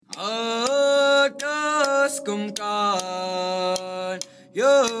Welcome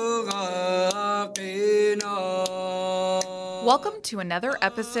to another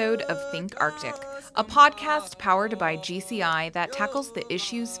episode of Think Arctic, a podcast powered by GCI that tackles the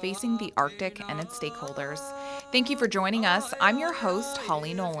issues facing the Arctic and its stakeholders. Thank you for joining us. I'm your host,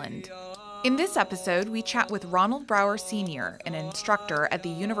 Holly Noland. In this episode, we chat with Ronald Brower Sr., an instructor at the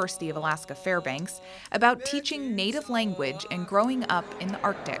University of Alaska Fairbanks, about teaching native language and growing up in the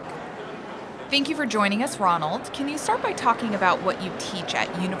Arctic. Thank you for joining us, Ronald. Can you start by talking about what you teach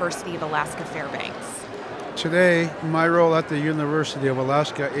at University of Alaska Fairbanks? Today, my role at the University of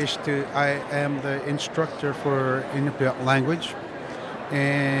Alaska is I am the instructor for Inupiat language,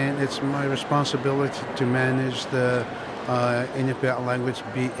 and it's my responsibility to manage the Inupiat language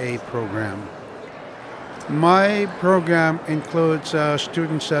BA program. My program includes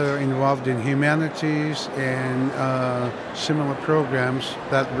students that are involved in humanities and similar programs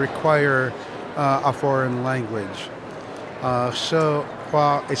that require a foreign language. So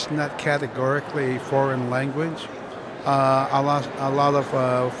while it's not categorically foreign language, a lot of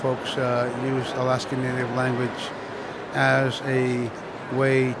folks use Alaska Native language as a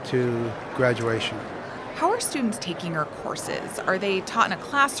way to graduation. How are students taking your courses? Are they taught in a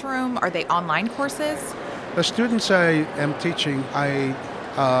classroom? Are they online courses? The students I am teaching, I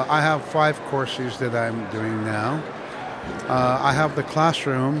have 5 courses that I'm doing now. I have the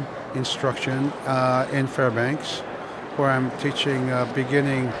classroom instruction in Fairbanks, where I'm teaching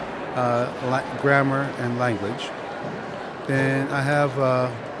beginning grammar and language. Then I have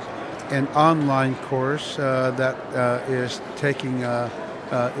an online course that is taking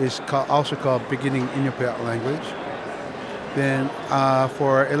also called Beginning Inupiat Language. Then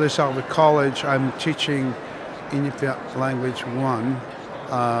for Elizabeth College, I'm teaching Inupiat Language 1,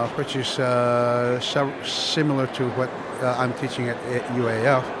 which is similar to what I'm teaching at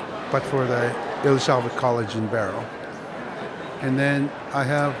UAF, but for the Elizabeth College in Barrow. And then I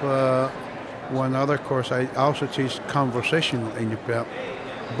have one other course. I also teach conversational Inupiat,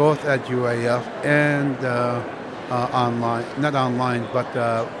 both at UAF and online, not online, but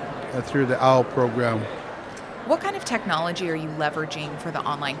through the OWL program. What kind of technology are you leveraging for the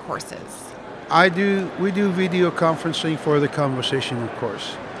online courses? We do video conferencing for the conversational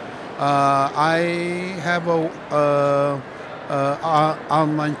course. I have a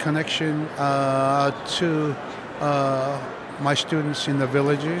online connection to my students in the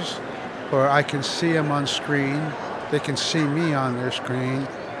villages, where I can see them on screen. They can see me on their screen,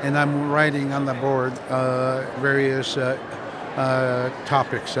 and I'm writing on the board various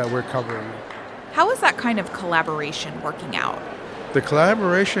topics that we're covering. How is that kind of collaboration working out? The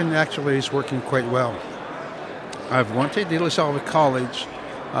collaboration actually is working quite well. I've wanted Elizabeth College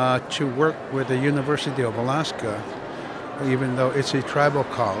to work with the University of Alaska, even though it's a tribal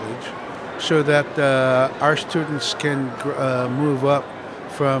college, so that our students can move up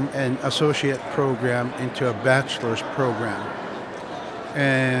from an associate program into a bachelor's program.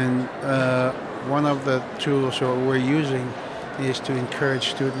 And one of the tools that we're using is to encourage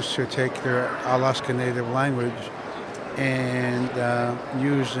students to take their Alaska Native language and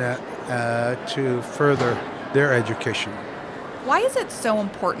use that to further their education. Why is it so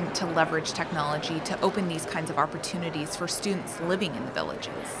important to leverage technology to open these kinds of opportunities for students living in the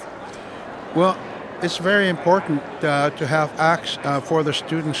villages? Well, it's very important to have for the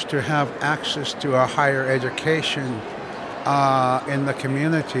students to have access to a higher education in the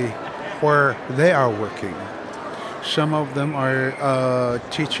community where they are working. Some of them are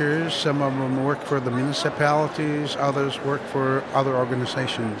teachers, some of them work for the municipalities, others work for other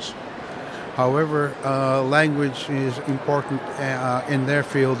organizations. However, language is important in their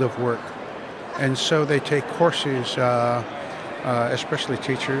field of work, and so they take courses, especially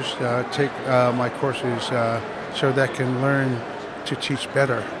teachers, take my courses so they can learn to teach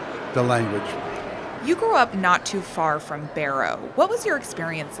better the language. You grew up not too far from Barrow. What was your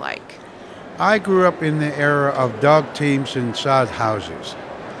experience like? I grew up in the era of dog teams and sod houses.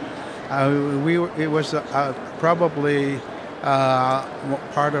 It was probably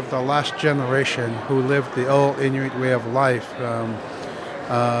part of the last generation who lived the old Inuit way of life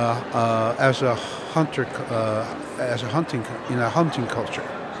as a hunter, in a hunting culture.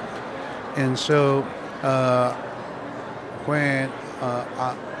 And so when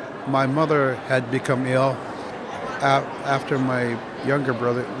my mother had become ill after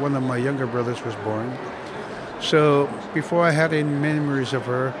one of my younger brothers was born. So before I had any memories of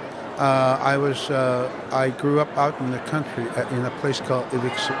her, I grew up out in the country in a place called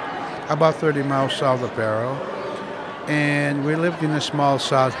Iviksu, about 30 miles south of Barrow. And we lived in a small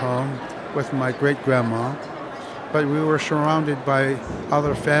sod home with my great-grandma, but we were surrounded by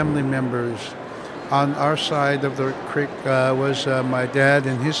other family members On our side of the creek was my dad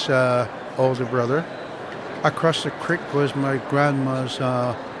and his older brother. Across the creek was my grandma's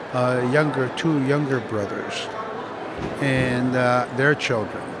two younger brothers and their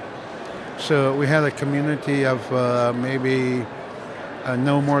children. So we had a community of maybe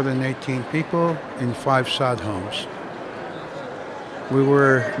no more than 18 people in 5 sod homes. We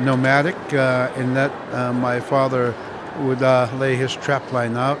were nomadic in that my father would lay his trap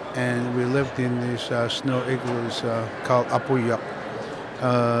line out, and we lived in these snow igloos called apuyak.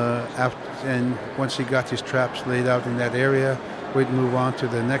 And once he got his traps laid out in that area, we'd move on to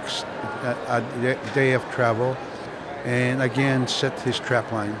the next day of travel and again set his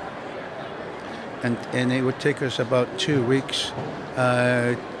trap line. And it would take us about 2 weeks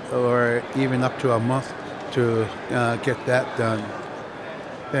or even up to a month to get that done.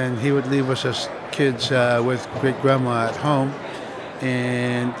 And he would leave us as kids with great-grandma at home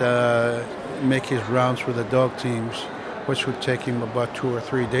and make his rounds with the dog teams, which would take him about 2 or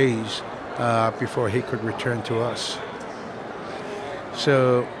 3 days before he could return to us.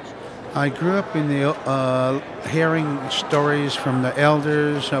 So I grew up in the hearing stories from the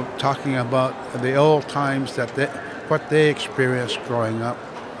elders of talking about the old times what they experienced growing up.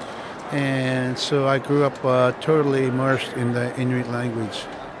 And so I grew up totally immersed in the Inuit language.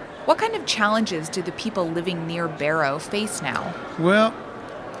 What kind of challenges do the people living near Barrow face now? Well,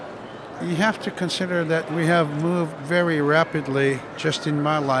 you have to consider that we have moved very rapidly just in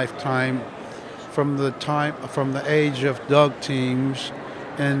my lifetime from the age of dog teams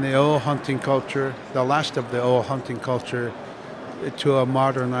and the old hunting culture, the last of the old hunting culture, to a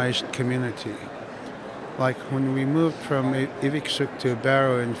modernized community. Like when we moved from Iviksuk to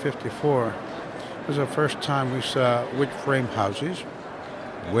Barrow in '54, it was the first time we saw wood frame houses,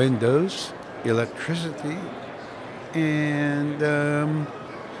 windows, electricity, and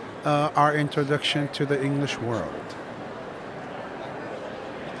our introduction to the English world.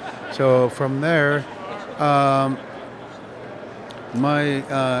 So from there, I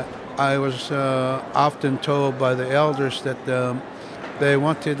was often told by the elders that they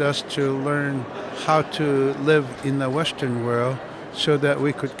wanted us to learn how to live in the Western world so that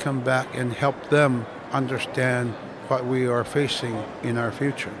we could come back and help them understand what we are facing in our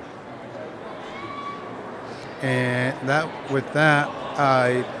future. And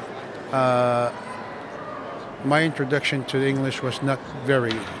my introduction to English was not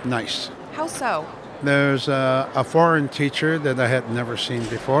very nice. How so? There's a foreign teacher that I had never seen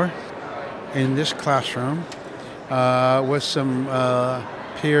before in this classroom with some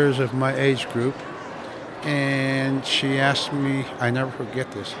peers of my age group. And she asked me, I never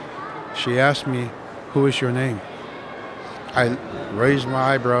forget this, she asked me, "Who is your name?" I raised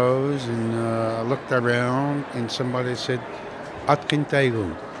my eyebrows and looked around, and somebody said, "Atkin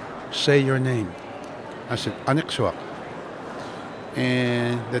Taigu, say your name." I said, "Anikswak."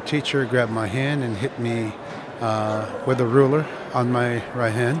 And the teacher grabbed my hand and hit me with a ruler on my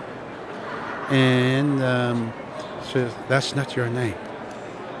right hand. And said, "That's not your name."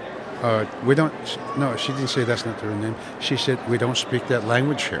 No, she didn't say that's not her name. She said, "We don't speak that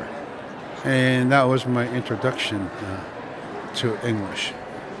language here." And that was my introduction to English.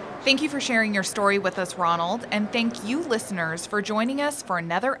 Thank you for sharing your story with us, Ronald, and thank you, listeners, for joining us for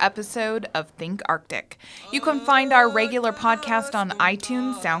another episode of Think Arctic. You can find our regular podcast on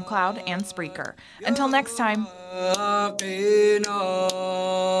iTunes, SoundCloud, and Spreaker. Until next time.